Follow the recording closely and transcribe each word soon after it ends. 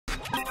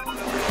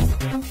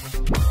Audio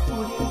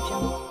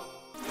Jungle.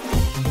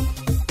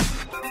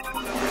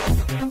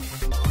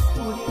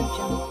 Audio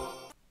Jungle.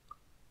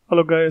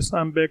 Hello guys,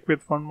 I'm back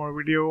with one more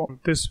video. In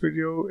this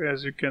video,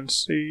 as you can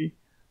see,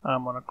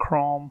 I'm on a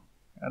Chrome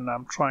and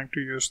I'm trying to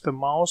use the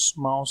mouse.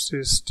 Mouse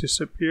is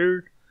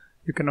disappeared.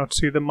 You cannot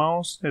see the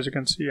mouse. As you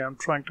can see, I'm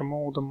trying to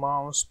move the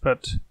mouse,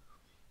 but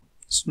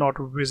it's not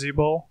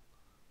visible.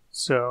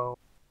 So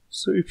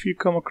if you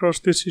come across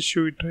this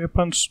issue, it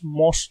happens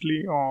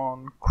mostly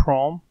on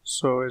Chrome.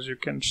 So as you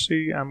can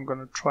see, I'm going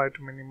to try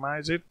to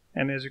minimize it.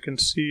 And as you can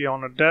see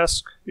on a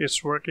desk,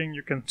 it's working.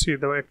 You can see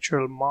the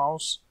actual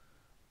mouse.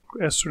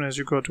 As soon as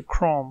you go to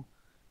Chrome,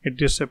 it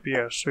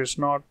disappears. So it's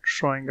not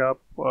showing up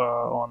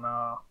on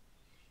a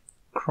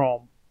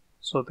Chrome.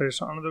 So there's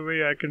another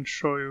way I can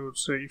show you.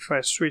 So if I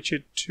switch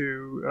it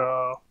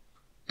to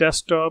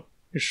desktop,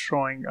 it's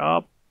showing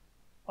up.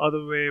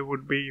 Other way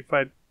would be if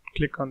I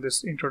click on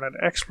this Internet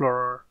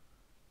Explorer,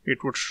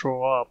 it would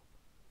show up,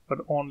 but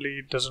only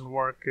it doesn't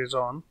work is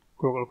on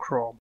Google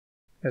Chrome.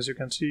 As you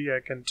can see, I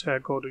can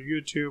go to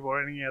YouTube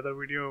or any other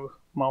video,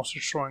 mouse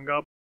is showing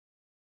up.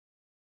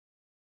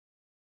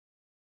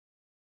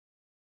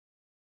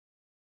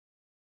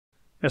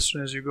 As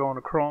soon as you go on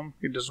Chrome,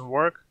 it doesn't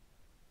work.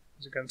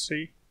 As you can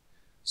see,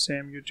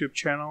 same YouTube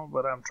channel,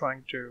 but I'm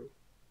trying to,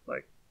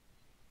 the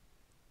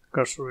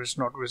cursor is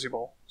not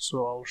visible.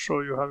 So I'll show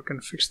you how you can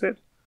fix that.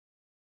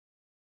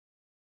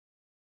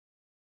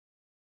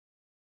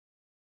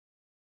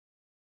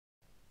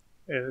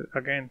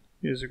 Again,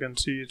 as you can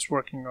see, it's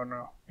working on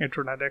a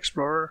Internet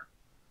Explorer,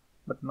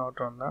 but not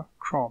on the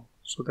Chrome.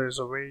 So there's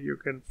a way you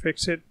can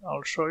fix it.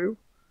 I'll show you.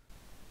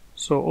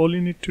 So all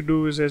you need to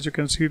do is, as you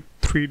can see,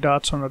 3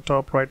 dots on the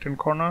top right hand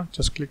corner.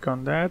 Just click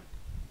on that.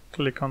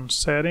 Click on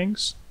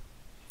Settings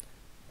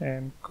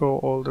and go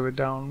all the way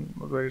down.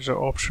 There is an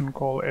option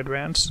called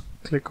Advanced.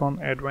 Click on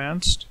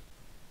Advanced.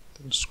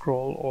 Then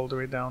scroll all the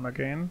way down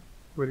again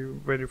where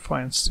you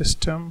find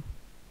System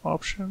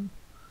option.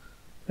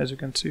 As you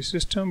can see,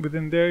 System,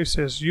 within there it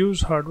says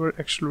Use Hardware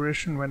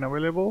Acceleration when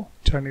available.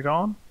 Turn it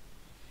on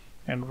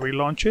and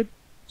relaunch it.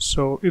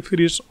 So if it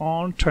is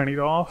on, turn it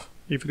off.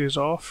 If it is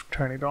off,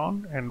 turn it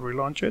on and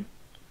relaunch it.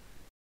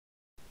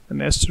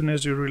 And as soon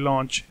as you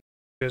relaunch,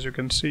 as you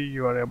can see,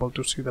 you are able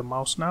to see the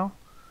mouse now.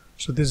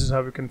 So this is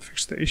how you can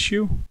fix the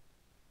issue.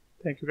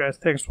 Thank you guys.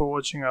 Thanks for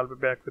watching. I'll be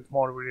back with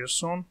more videos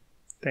soon.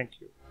 Thank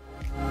you.